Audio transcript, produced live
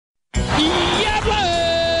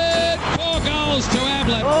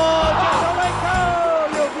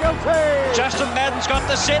Kevin's got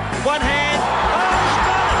the set. One hand. Oh, he's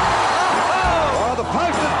got it. Oh, the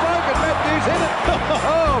post is broken. Matthews hit it.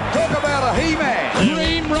 Oh, talk about a he-man.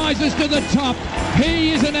 Dream rises to the top.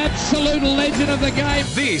 He is an absolute legend of the game.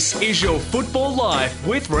 This is your Football Life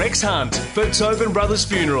with Rex Hunt for Tobin Brothers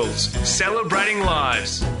Funerals, celebrating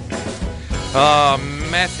lives. Oh,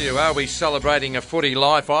 Matthew, are we celebrating a footy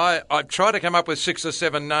life? I've tried to come up with 6 or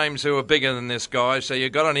 7 names who are bigger than this guy, so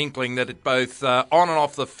you've got an inkling that it both on and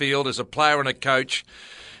off the field as a player and a coach,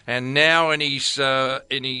 and now in his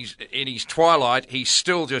twilight, he's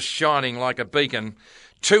still just shining like a beacon.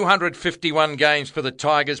 251 games for the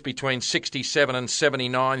Tigers between 67 and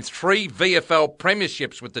 79. 3 VFL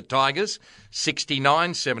premierships with the Tigers,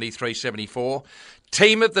 69, 73, 74.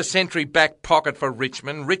 Team of the century back pocket for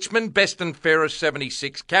Richmond. Richmond best and fairest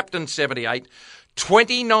 76, captain 78.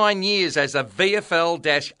 29 years as a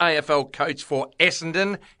VFL-AFL coach for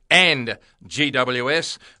Essendon and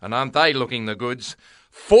GWS. And aren't they looking the goods?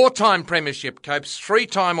 4-time premiership coach,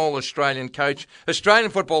 3-time All-Australian coach,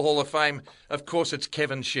 Australian Football Hall of Fame. Of course, it's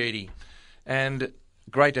Kevin Sheedy. And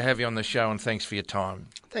great to have you on the show, and thanks for your time.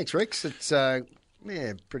 Thanks, Rex. It's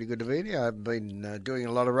pretty good to be here. I've been doing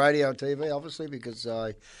a lot of radio and TV, obviously, because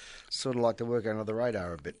I sort of like to work under the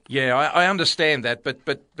radar a bit. Yeah, I understand that, but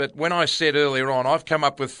when I said earlier on, I've come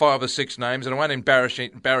up with 5 or 6 names, and I won't embarrass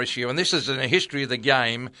you, and this is in the history of the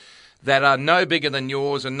game, that are no bigger than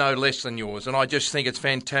yours and no less than yours, and I just think it's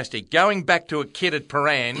fantastic. Going back to a kid at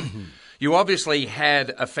Paran, you obviously had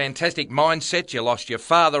a fantastic mindset. You lost your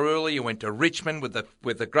father early. You went to Richmond with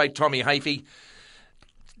the great Tommy Hafey.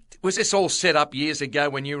 Was this all set up years ago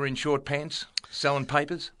when you were in short pants, selling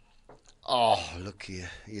papers? Oh, look,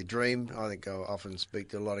 you dream. I think I often speak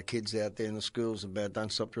to a lot of kids out there in the schools about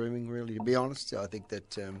don't stop dreaming, really, to be honest. I think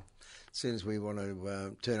that as soon as we want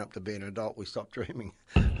to turn up to be an adult, we stop dreaming.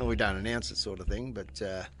 And we don't announce it, sort of thing. But,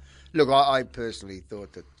 look, I personally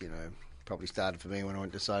thought that, probably started for me when I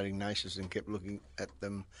went to Sailing Nations and kept looking at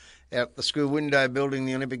them out the school window building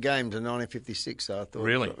the Olympic Games in 1956. So I thought,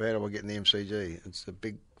 really? How do I get in the MCG? It's a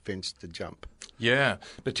big fence to jump. Yeah,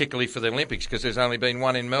 particularly for the Olympics, because there's only been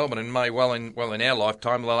one in Melbourne, and may well in our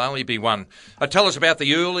lifetime there'll only be one. Tell us about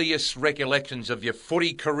the earliest recollections of your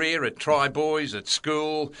footy career at Tri-Boys, at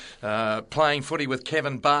school, playing footy with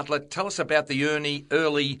Kevin Bartlett. Tell us about the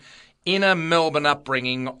early inner Melbourne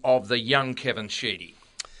upbringing of the young Kevin Sheedy.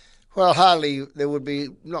 Well, there would be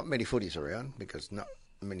not many footies around because not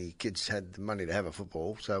many kids had the money to have a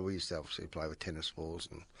football, so we used to obviously play with tennis balls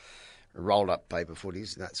and rolled up paper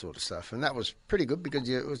footies and that sort of stuff. And that was pretty good because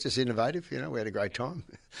it was just innovative, we had a great time.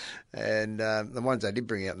 And the ones they did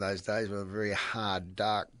bring out in those days were very hard,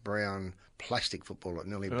 dark brown plastic football that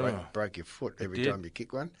nearly broke your foot every time you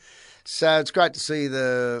kick one. So it's great to see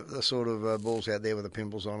the sort of balls out there with the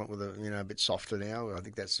pimples on it with a bit softer now. I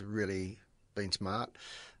think that's really been smart.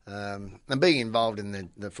 And being involved in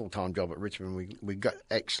the full-time job at Richmond, we got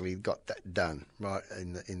that done right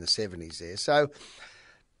in the 70s there. So,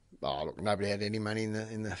 look, nobody had any money in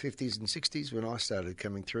the 50s and 60s when I started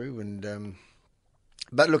coming through, and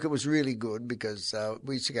but look, it was really good because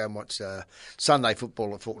we used to go and watch Sunday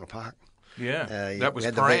football at Faulkner Park. Yeah, that was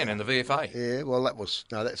Paran in the VFA. Yeah, well, that's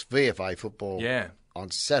VFA football. Yeah. On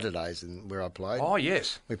Saturdays and where I played. Oh,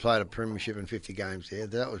 yes. We played a premiership and 50 games there.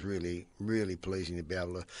 That was really, really pleasing to be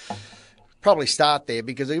able to probably start there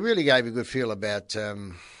because it really gave a good feel about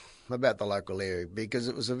the local area because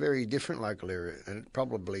it was a very different local area and it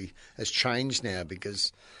probably has changed now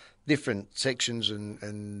because different sections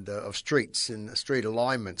and of streets and street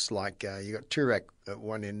alignments like you got Toorak at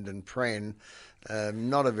one end and Pran,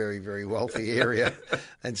 not a very, very wealthy area,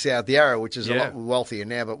 and South Yarra, which is a lot wealthier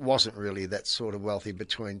now, but wasn't really that sort of wealthy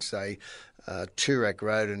between, say, Toorak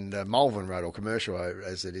Road and Malvern Road or Commercial Road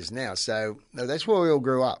as it is now. So that's where we all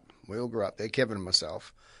grew up. We all grew up there, Kevin and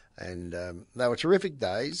myself, and they were terrific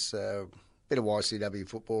days. Bit of YCW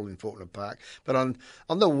football in Faulkner Park, but on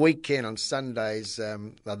the weekend on Sundays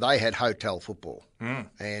they had hotel football,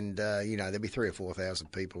 and there'd be 3,000 or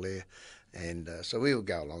 4,000 people there. And so we would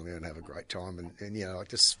go along there and have a great time and like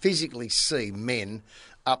to physically see men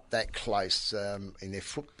up that close in their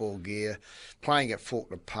football gear playing at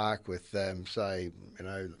Faulkner Park with, say,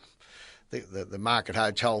 the Market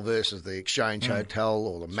Hotel versus the Exchange Hotel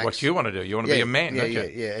or the Max. That's what you want to do. You want to be a man, don't you?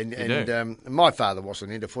 Yeah. And my father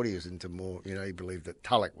wasn't into footy. He was into more, he believed that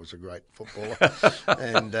Tulloch was a great footballer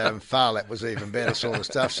and Farlap was even better sort of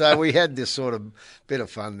stuff. So we had this sort of bit of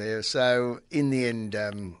fun there. So in the end,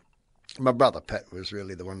 my brother Pat was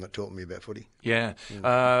really the one that taught me about footy. Yeah.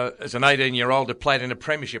 As an 18-year-old, I played in a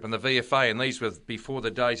premiership in the VFA, and these were before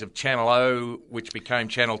the days of Channel O, which became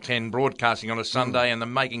Channel 10 broadcasting on a Sunday, and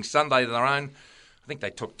them making Sunday their own. I think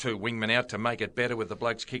they took 2 wingmen out to make it better with the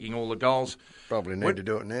blokes kicking all the goals. Probably need to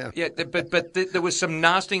do it now. Yeah, but there was some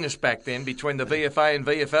nastiness back then between the VFA and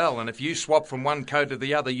VFL, and if you swapped from one code to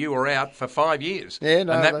the other, you were out for 5 years. Yeah,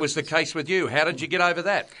 no, and that was the case with you. How did you get over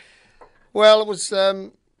that? Well, it was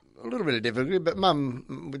a little bit of difficulty, but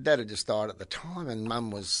Dad had just died at the time, and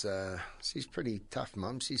Mum was, she's pretty tough,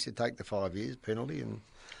 Mum. She said take the 5 years penalty and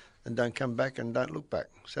don't come back and don't look back.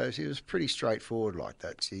 So she was pretty straightforward like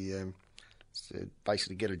that. She said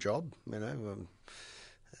basically get a job,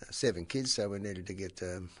 7 kids, so we needed to get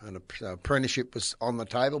an apprenticeship was on the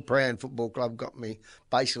table. Prahran Football Club got me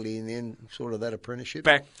basically in the end sort of that apprenticeship.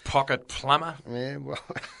 Back pocket plumber. Yeah, well,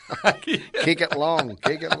 kick it long.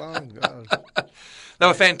 God. They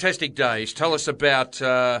were fantastic days. Tell us about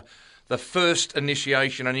the first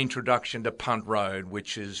initiation and introduction to Punt Road,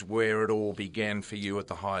 which is where it all began for you at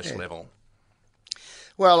the highest level.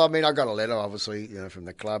 Well, I mean, I got a letter, obviously, from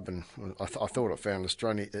the club, and I thought I found it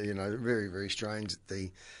strange, very, very strange.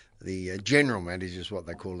 The general manager is what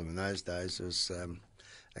they called them in those days. Was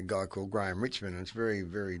a guy called Graham Richmond, and it's very,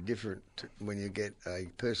 very different when you get a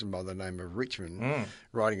person by the name of Richmond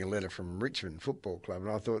writing a letter from Richmond Football Club,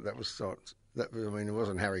 and I thought that was it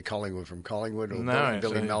wasn't Harry Collingwood from Collingwood or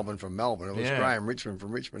Billy Melbourne from Melbourne. It was Graham Richmond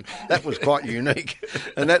from Richmond. That was quite unique.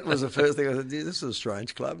 And that was the first thing I said, this is a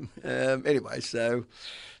strange club. Anyway, so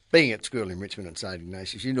being at school in Richmond at St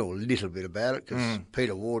Ignatius, you know a little bit about it because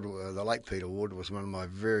Peter Ward, the late Peter Ward, was one of my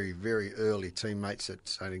very, very early teammates at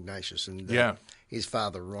St Ignatius. And his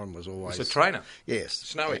father, Ron, was always... He's a trainer. Yes.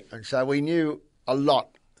 Snowy. And so we knew a lot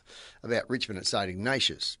about Richmond at St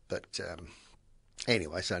Ignatius, but...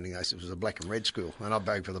 Anyway, St Ignatius was a black and red school, and I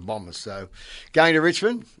bagged for the Bombers. So going to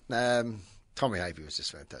Richmond, Tommy Havey was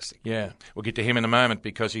just fantastic. Yeah, we'll get to him in a moment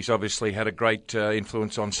because he's obviously had a great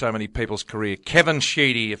influence on so many people's career. Kevin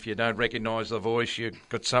Sheedy, if you don't recognise the voice, you've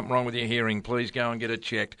got something wrong with your hearing, please go and get it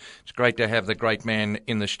checked. It's great to have the great man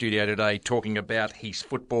in the studio today talking about his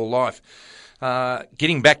football life.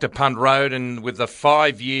 Getting back to Punt Road and with the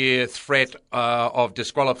 5-year threat of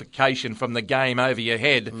disqualification from the game over your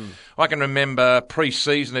head, I can remember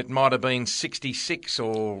pre-season it might have been 66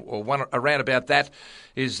 or one around about that,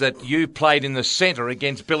 is that you played in the centre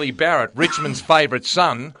against Billy Barrett, Richmond's favourite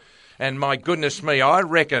son, and my goodness me, I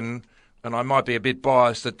reckon, and I might be a bit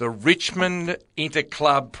biased, that the Richmond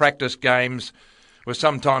inter-club practice games were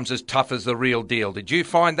sometimes as tough as the real deal. Did you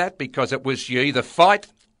find that? Because it was you either fight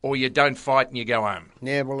or you don't fight and you go home.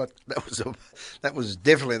 Yeah, well, that was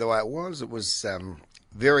definitely the way it was. It was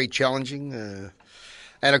very challenging.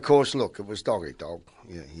 And, of course, look, it was dog eat dog.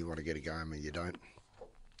 You want to get a game and you don't.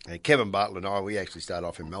 Kevin Bartlett and I, we actually started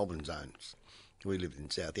off in Melbourne zones. We lived in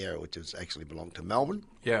South Yarra, which actually belonged to Melbourne.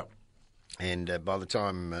 Yeah. And by the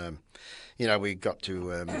time, we got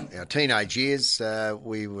to our teenage years,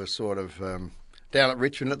 we were sort of down at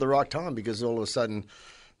Richmond at the right time because all of a sudden...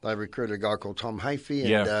 They recruited a guy called Tom Hafey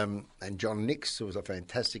and John Nix, who was a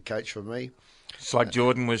fantastic coach for me. It's like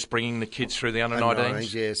Jordan was bringing the kids through the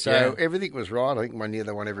under-19s. Yeah, so everything was right. I think 1 year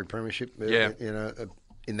they won every premiership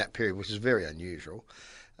in that period, which is very unusual.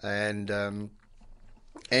 And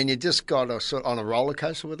you just got on a roller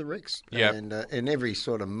coaster with the Rex. Yeah. And every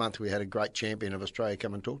sort of month we had a great champion of Australia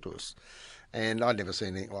come and talk to us. And I'd never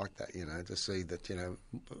seen anything like that, to see that,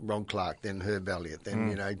 Ron Clark, then Herb Elliott,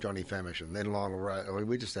 then, Johnny Famisham, then Lionel Rowe. I mean,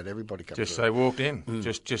 we just had everybody come Just through. they walked in,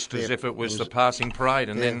 just as if it was the passing parade.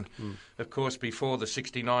 And then, of course, before the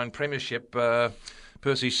 69 premiership,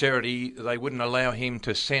 Percy Cerity, they wouldn't allow him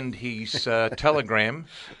to send his telegram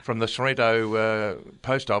from the Sorrento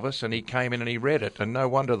post office, and he came in and he read it. And no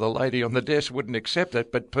wonder the lady on the desk wouldn't accept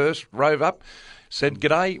it, but Perce rove up, said,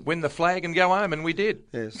 "G'day, win the flag and go home," and we did.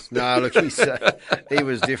 Yes. No, look, he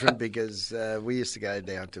was different because we used to go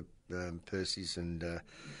down to Percy's and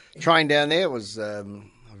train down there. It was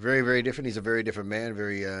very, very different. He's a very different man,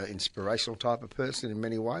 very inspirational type of person in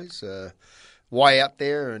many ways. Way out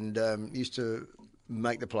there and used to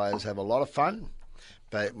make the players have a lot of fun.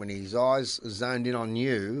 But when his eyes zoned in on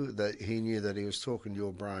you, that he knew that he was talking to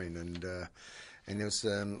your brain. And it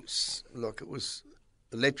was, look, it was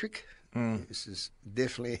electric. This is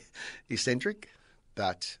definitely eccentric,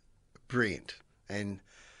 but brilliant. And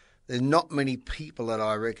there's not many people that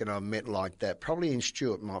I reckon I've met like that. Probably in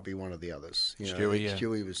Stewart might be one of the others.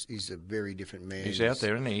 Stewie, he's a very different man. He's out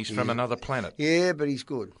there, isn't he? He's from another planet. Yeah, but he's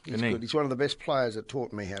good. He's Isn't he? good. He's one of the best players that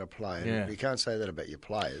taught me how to play. And you can't say that about your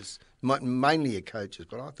players, mainly your coaches.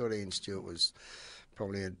 But I thought Ian Stewart was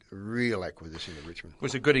probably a real acquisition to Richmond. It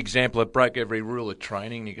was a good example. It broke every rule of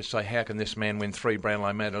training. You could say, how can this man win 3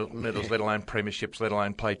 Brownlow medals, let alone premierships, let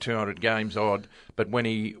alone play 200 games odd? But when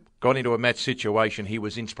he got into a match situation, he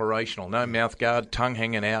was inspirational. No mouth guard, tongue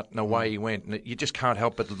hanging out, and away he went. And you just can't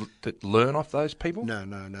help but to learn off those people. No.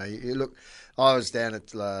 Look, I was down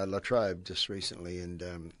at La Trobe just recently, and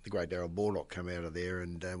the great Darryl Borlock came out of there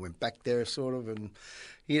and went back there sort of. And,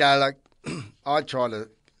 I try to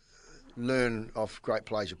learn off great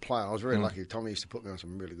players you play. I was very lucky. Tommy used to put me on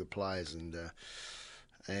some really good players, and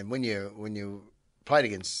when you played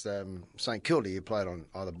against St Kilda, you played on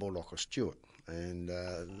either Borlock or Stewart, and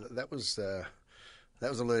that was a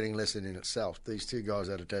learning lesson in itself. These two guys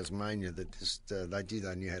out of Tasmania that just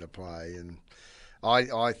they knew how to play, and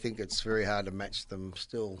I think it's very hard to match them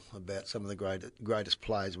still about some of the greatest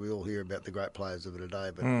players. We all hear about the great players of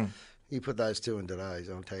today, but you put those two in today's,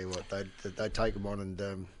 I'll tell you what, they'd take them on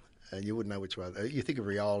and you wouldn't know which way. You think of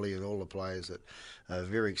Rioli and all the players that are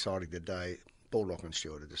very exciting today. Borlock and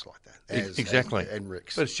Stewart are just like that. Exactly. And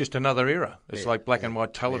Ricks. But it's just another era. It's like black and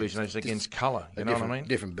white television as against colour. You know what I mean?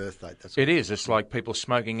 Different birth date. That's it is. It's like people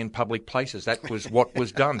smoking in public places. That was what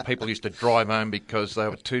was done. People used to drive home because they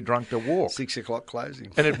were too drunk to walk. 6 o'clock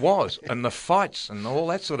closing. And it was. And the fights and all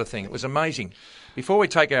that sort of thing. It was amazing. Before we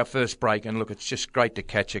take our first break, and look, it's just great to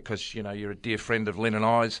catch you because, you're a dear friend of Lynn and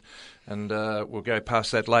I's, and we'll go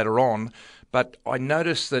past that later on. But I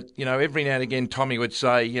noticed that, every now and again Tommy would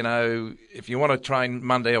say, if you want to train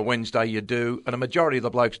Monday or Wednesday, you do. And a majority of the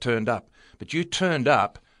blokes turned up. But you turned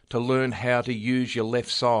up to learn how to use your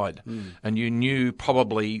left side. And you knew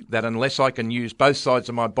probably that unless I can use both sides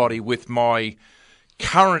of my body with my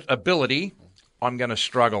current ability, I'm going to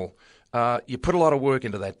struggle. You put a lot of work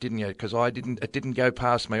into that, didn't you? Because it didn't go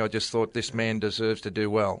past me. I just thought this man deserves to do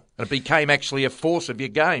well. And it became actually a force of your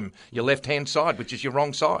game, your left-hand side, which is your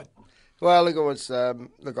wrong side. Well,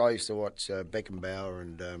 look, I used to watch Beckenbauer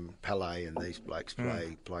and Pelé and these blokes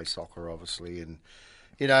play soccer, obviously. And,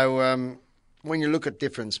 when you look at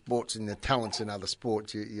different sports and the talents in other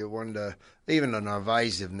sports, you wonder, even an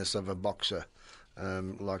evasiveness of a boxer,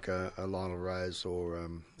 like a Lionel Rose or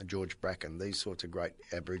a George Bracken, these sorts of great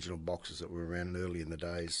Aboriginal boxers that were around early in the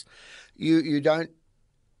days, you don't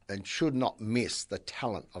and should not miss the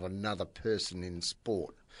talent of another person in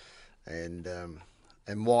sport, and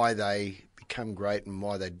why they become great and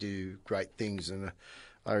why they do great things. And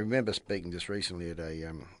I remember speaking just recently at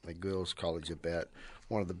a girls' college about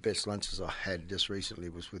one of the best lunches I had just recently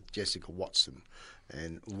was with Jessica Watson.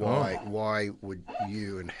 And why would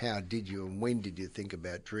you and how did you and when did you think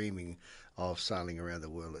about dreaming of sailing around the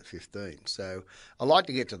world at 15? So I like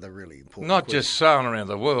to get to the really important Not question. just sailing around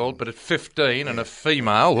the world, but at 15 and a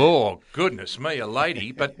female, oh, goodness me, a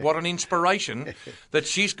lady. But what an inspiration that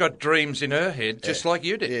she's got dreams in her head just like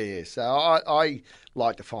you did. Yeah. So I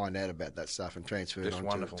like to find out about that stuff and transfer it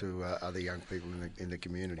on to other young people in the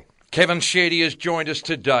community. Kevin Sheedy has joined us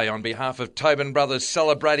today on behalf of Tobin Brothers,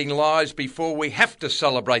 celebrating lives before we have to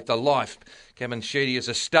celebrate the life. Kevin Sheedy is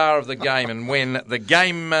a star of the game, and when the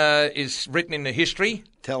game is written into history...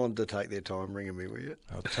 Tell them to take their time ringing me, will you?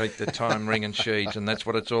 I'll take the time ringing Sheeds, and that's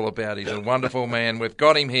what it's all about. He's a wonderful man. We've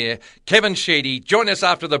got him here. Kevin Sheedy, join us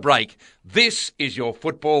after the break. This is Your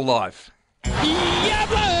Football Life.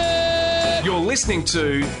 You're listening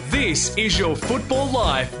to This Is Your Football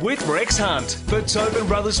Life with Rex Hunt for Tobin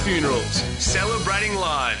Brothers Funerals, celebrating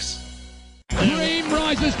lives. Dream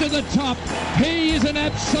rises to the top. He is an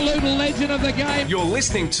absolute legend of the game. You're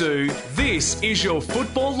listening to This Is Your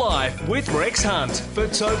Football Life with Rex Hunt for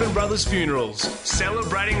Tobin Brothers Funerals,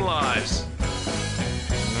 celebrating lives.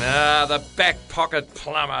 The back pocket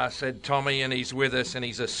plumber, said Tommy, and he's with us, and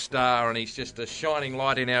he's a star, and he's just a shining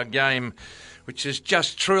light in our game, which is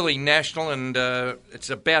just truly national, and it's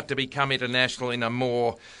about to become international in a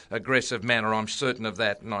more aggressive manner. I'm certain of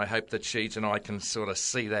that, and I hope that Sheeds and I can sort of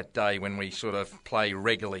see that day when we sort of play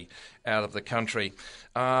regularly out of the country.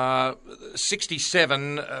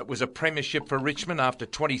 67 was a premiership for Richmond after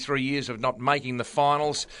 23 years of not making the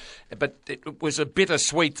finals, but it was a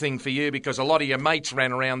bittersweet thing for you because a lot of your mates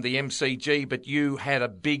ran around the MCG, but you had a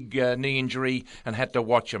big knee injury and had to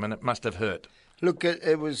watch them, and it must have hurt. Look,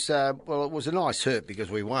 it was it was a nice hurt because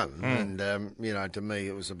we won, and to me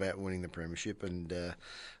it was about winning the premiership. And I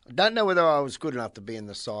don't know whether I was good enough to be in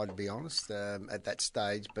the side, to be honest, at that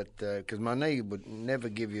stage. But because my knee would never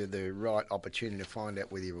give you the right opportunity to find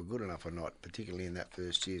out whether you were good enough or not, particularly in that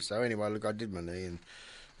first year. So anyway, look, I did my knee, and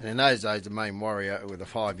in those days the main worry with a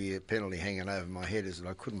 5-year penalty hanging over my head is that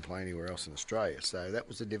I couldn't play anywhere else in Australia. So that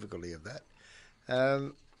was the difficulty of that.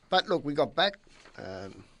 But look, we got back.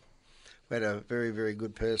 We had a very, very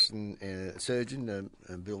good person, surgeon,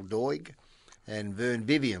 Bill Doig, and Vern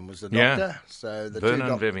Vivian was the doctor. Yeah. So the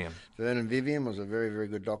Vernon Vivian. Vernon Vivian was a very, very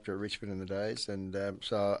good doctor at Richmond in the days, and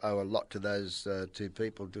so I owe a lot to those two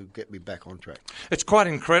people to get me back on track. It's quite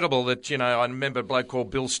incredible that, I remember a bloke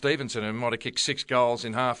called Bill Stevenson, who might have kicked 6 goals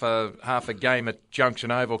in half a game at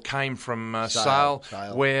Junction Oval, came from Sale,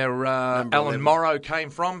 where Alan Morrow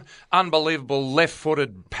came from. Unbelievable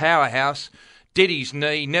left-footed powerhouse. Did his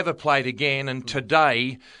knee, never played again, and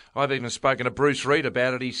today, I've even spoken to Bruce Reid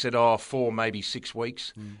about it. He said, 4, maybe 6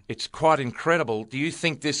 weeks. It's quite incredible. Do you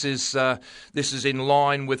think this is in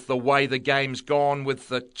line with the way the game's gone, with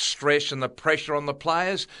the stress and the pressure on the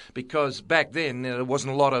players? Because back then there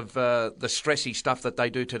wasn't a lot of the stressy stuff that they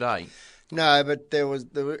do today. No, but there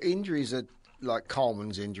were injuries like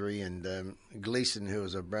Coleman's injury, and Gleeson, who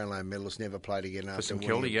was a Brownlow medalist, never played again after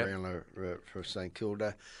winning Brownlow for St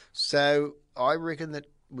Kilda. So I reckon that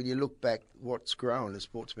when you look back, what's grown is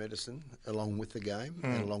sports medicine, along with the game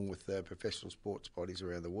and along with the professional sports bodies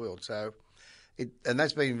around the world. So, and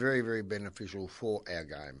that's been very, very beneficial for our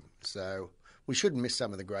game. So we shouldn't miss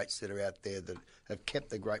some of the greats that are out there that have kept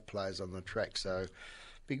the great players on the track. So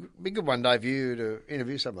be good one day for you to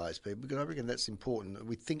interview some of those people, because I reckon that's important.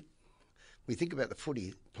 We think about the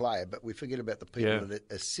footy player, but we forget about the people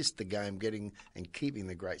that assist the game getting and keeping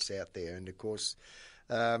the greats out there. And, of course,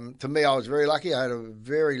 to me, I was very lucky. I had a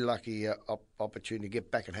very lucky opportunity to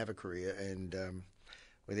get back and have a career, and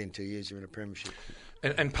within 2 years you're in a premiership.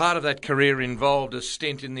 And part of that career involved a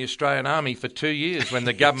stint in the Australian Army for 2 years when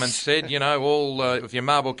the government said, if your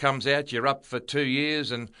marble comes out, you're up for 2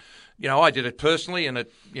 years. And, I did it personally, and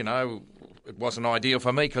it wasn't ideal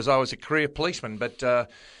for me because I was a career policeman, but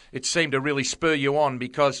it seemed to really spur you on,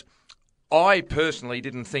 because I personally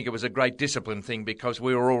didn't think it was a great discipline thing, because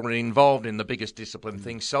we were already involved in the biggest discipline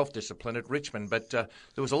thing, self-discipline at Richmond. But there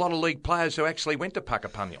was a lot of league players who actually went to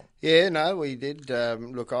Puckapunyal. Yeah, no, we did.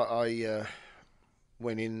 Look, I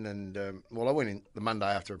went in and, I went in the Monday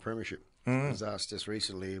after a premiership. I was asked just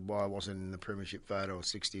recently why I wasn't in the premiership photo of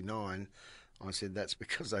 69. I said that's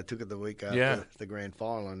because I took it the week after the grand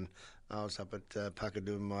final, and I was up at Pucka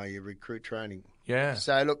doing my recruit training. Yeah.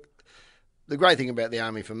 So, look, the great thing about the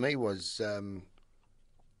Army for me was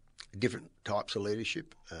different types of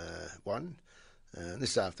leadership, one.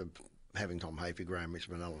 This is after having Tom Hafey, Graham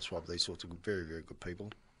Richmond, Alan Swab, these sorts of very, very good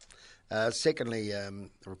people. Secondly,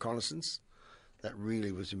 reconnaissance. That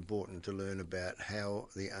really was important to learn about how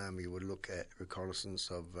the Army would look at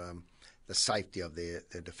reconnaissance of the safety of their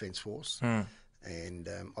defence force. And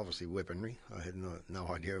obviously weaponry. I had no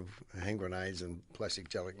idea of hand grenades and plastic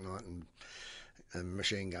gelignite and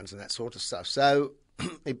machine guns and that sort of stuff. So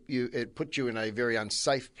it put you in a very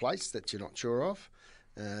unsafe place that you're not sure of.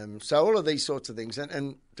 So all of these sorts of things.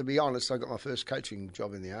 And to be honest, I got my first coaching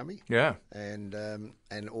job in the Army. Yeah. And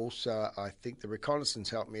also I think the reconnaissance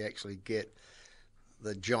helped me actually get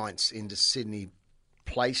the Giants into Sydney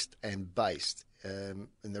placed and based in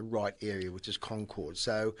the right area, which is Concord.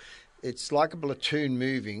 So it's like a platoon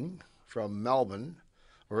moving from Melbourne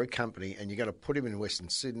or a company, and you're going to put him in Western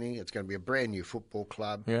Sydney. It's going to be a brand new football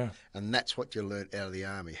club. Yeah. And that's what you learnt out of the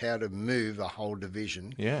Army, how to move a whole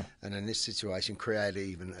division. Yeah. And in this situation, create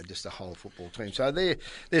even just a whole football team. So they're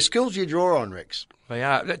skills you draw on, Rex. They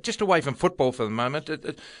are. Just away from football for the moment,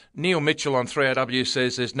 Neil Mitchell on 3RW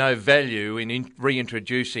says there's no value in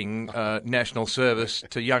reintroducing national service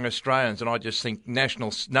to young Australians, and I just think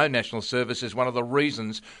no national service is one of the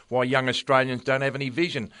reasons why young Australians don't have any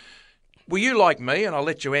vision. Were you like me, and I'll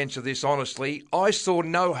let you answer this honestly, I saw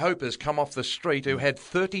no hopers come off the street who had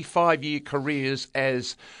 35-year careers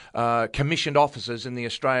as commissioned officers in the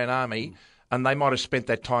Australian Army, and they might have spent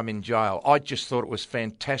that time in jail. I just thought it was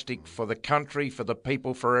fantastic for the country, for the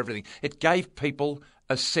people, for everything. It gave people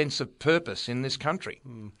a sense of purpose in this country.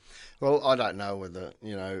 Well, I don't know whether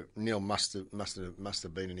Neil must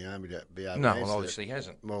have been in the Army to be able to answer well, obviously he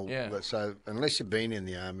hasn't. Well, so unless you've been in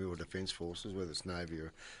the Army or Defence Forces, whether it's Navy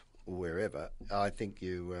or wherever, I think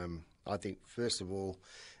first of all,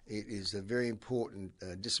 it is a very important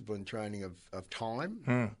discipline training of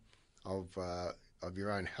time, of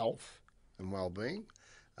your own health and well-being.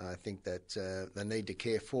 I think that they need to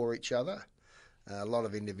care for each other. A lot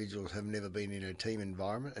of individuals have never been in a team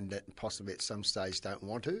environment and that possibly at some stage don't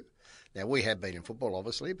want to. Now, we have been in football,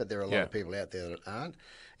 obviously, but there are a lot of people out there that aren't.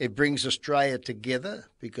 It brings Australia together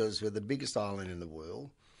because we're the biggest island in the world,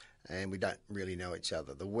 and we don't really know each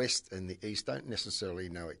other. The West and the East don't necessarily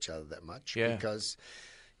know each other that much because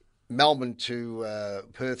Melbourne to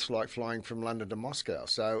Perth's like flying from London to Moscow.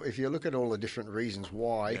 So if you look at all the different reasons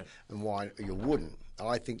why and why you wouldn't,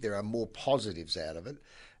 I think there are more positives out of it.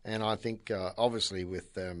 And I think, obviously,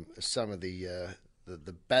 with some of the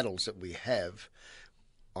battles that we have,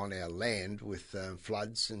 on our land with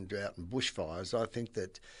floods and drought and bushfires. I think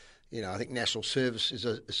that, I think national service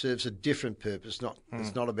serves a different purpose.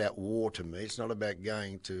 It's not about war to me. It's not about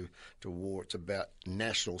going to war. It's about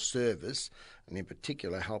national service, and in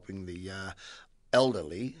particular helping the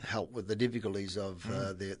elderly, help with the difficulties of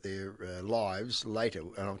their lives later.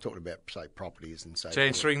 And I'm talking about, say, properties and so forth. It's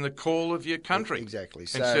answering the call of your country. Exactly.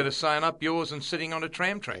 Instead of saying up yours and sitting on a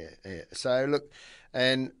tram track. Yeah. So, look,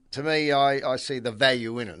 and to me, I see the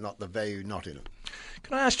value in it, not the value not in it.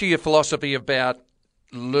 Can I ask you your philosophy about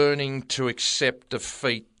learning to accept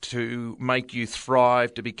defeat to make you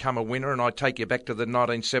thrive, to become a winner? And I take you back to the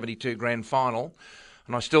 1972 grand final,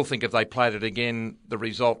 and I still think if they played it again, the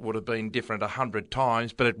result would have been different 100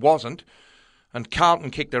 times, but it wasn't. And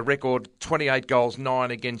Carlton kicked a record 28 goals,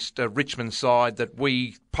 9 against a Richmond side that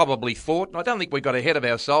we probably thought, and I don't think we got ahead of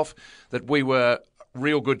ourselves, that we were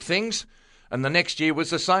real good things. And the next year was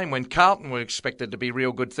the same when Carlton were expected to be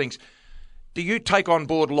real good things. Do you take on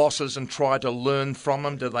board losses and try to learn from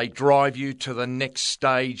them? Do they drive you to the next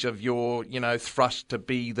stage of your, thrust to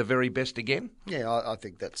be the very best again? Yeah, I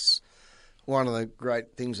think that's one of the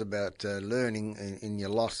great things about learning in your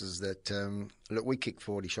losses that, look, we kicked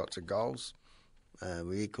 40 shots at goals.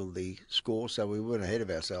 We equalled the score, so we weren't ahead of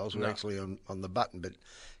ourselves. We were actually on the button. But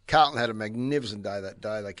Carlton had a magnificent day that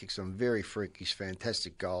day. They kicked some very freakish,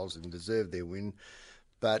 fantastic goals and deserved their win.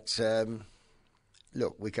 But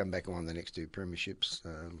look, we come back and won the next 2 premierships.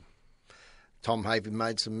 Tom Havey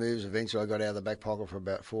made some moves. Eventually I got out of the back pocket for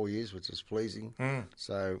about 4 years, which was pleasing.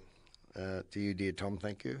 So to you, dear Tom,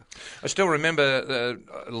 thank you. I still remember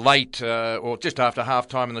late or just after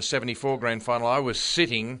half-time in the 74 grand final, I was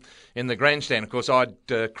sitting in the grandstand. Of course, I'd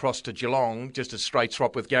crossed to Geelong, just a straight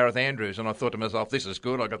swap with Gareth Andrews, and I thought to myself, this is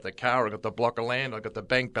good. I got the car, I got the block of land, I got the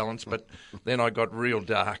bank balance, but then I got real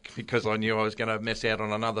dark because I knew I was going to miss out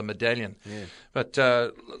on another medallion. Yeah. But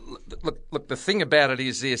look, the thing about it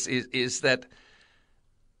is this, is that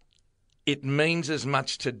it means as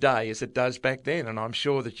much today as it does back then. And I'm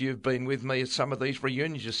sure that you've been with me at some of these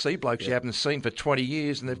reunions. You see blokes you haven't seen for 20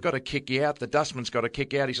 years and they've got to kick you out. The dustman's got to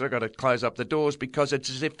kick you out. He's got to close up the doors because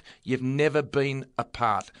it's as if you've never been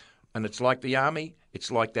apart. And it's like the Army.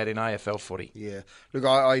 It's like that in AFL footy. Yeah. Look,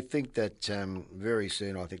 I think that very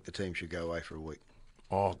soon I think the team should go away for a week.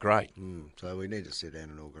 Oh, great. So we need to sit down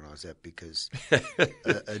and organise that because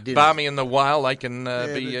Barmy and the Whale, they can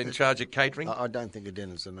be in charge of catering. I don't think a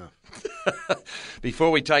dinner's enough.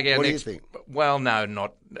 Before we take our what next... do you think? Well, no,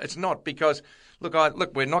 it's not because... Look,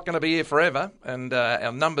 we're not going to be here forever, and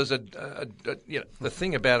our numbers are... the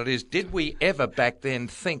thing about it is, did we ever back then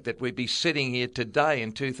think that we'd be sitting here today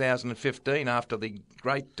in 2015 after the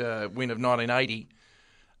great win of 1980...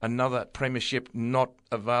 Another premiership not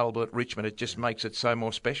available at Richmond. It just makes it so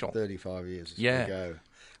more special. 35 years ago,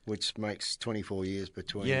 which makes 24 years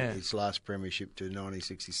between its last premiership to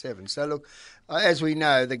 1967. So, look, as we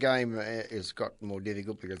know, the game has got more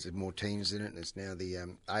difficult because there's more teams in it. And it's now the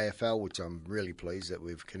AFL, which I'm really pleased that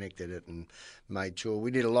we've connected it and made sure. We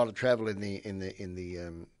did a lot of travel in the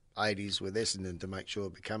 80s with Essendon to make sure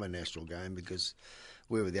it become a national game because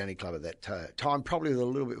we were the only club at that time, probably with a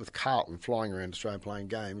little bit with Carlton flying around Australia playing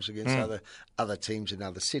games against other teams in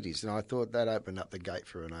other cities. And I thought that opened up the gate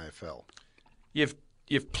for an AFL.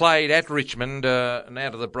 You've played at Richmond, and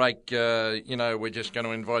out of the break, we're just going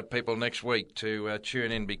to invite people next week to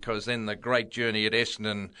tune in because then the great journey at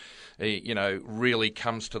Essendon, really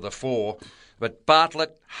comes to the fore. But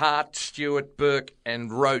Bartlett, Hart, Stewart, Burke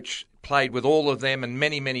and Roach played with all of them and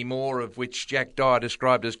many, many more, of which Jack Dyer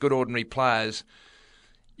described as good ordinary players.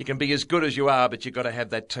 You can be as good as you are, but you've got to have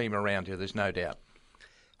that team around you, there's no doubt.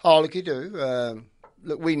 Oh, look, you do.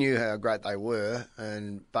 Look, we knew how great they were,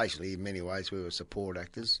 and basically, in many ways, we were support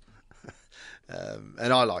actors.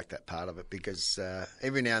 And I like that part of it because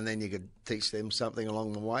every now and then you could teach them something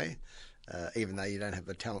along the way, even though you don't have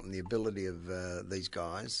the talent and the ability of these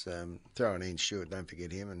guys. Throw in Ian Stewart, don't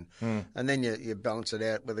forget him. And then you balance it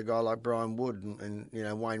out with a guy like Brian Wood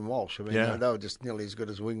and Wayne Walsh. I mean, they were just nearly as good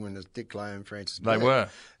as wingmen as Dick Lowe and Francis Blair. They were.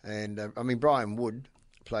 And, Brian Wood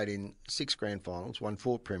played in 6 grand finals, won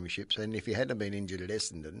 4 premierships, and if he hadn't been injured at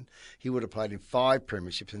Essendon, he would have played in 5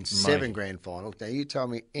 premierships and 7 grand finals. Now, you tell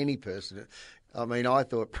me any person... I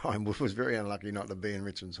thought Brian Wood was very unlucky not to be in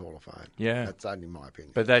Richmond's Hall of Fame. Yeah. That's only my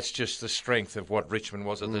opinion. But that's just the strength of what Richmond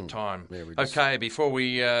was at the time. Yeah, okay, before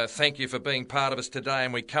we thank you for being part of us today,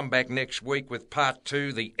 and we come back next week with part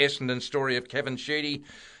 2, the Essendon story of Kevin Sheedy,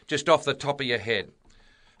 just off the top of your head.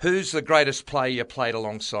 Who's the greatest player you played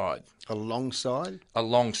alongside? Alongside?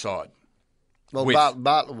 Alongside. Well,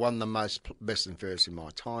 Bartlett won the best and fairest in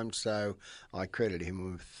my time, so I credit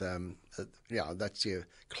him with, that's your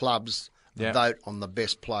club's vote on the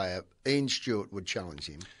best player, Ian Stewart would challenge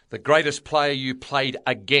him. The greatest player you played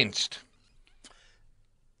against?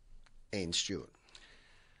 Ian Stewart.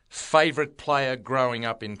 Favourite player growing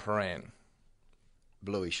up in Paran?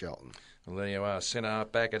 Bluey Shelton. Well, there you are, centre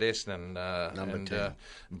half back at Essendon. Number 10.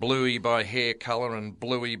 Bluey by hair colour and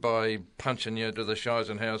Bluey by punching you to the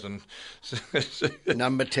Scheisenhausen.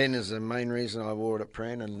 Number 10 is the main reason I wore it at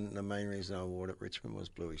Pran, and the main reason I wore it at Richmond was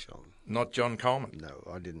Bluey Shelton. Not John Coleman? No,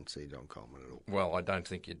 I didn't see John Coleman at all. Well, I don't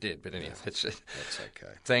think you did, but anyway. That's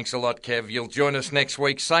okay. Thanks a lot, Kev. You'll join us next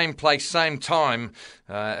week, same place, same time,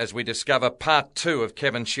 as we discover part 2 of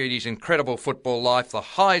Kevin Sheedy's incredible football life, the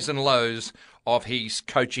highs and lows of his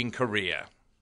coaching career.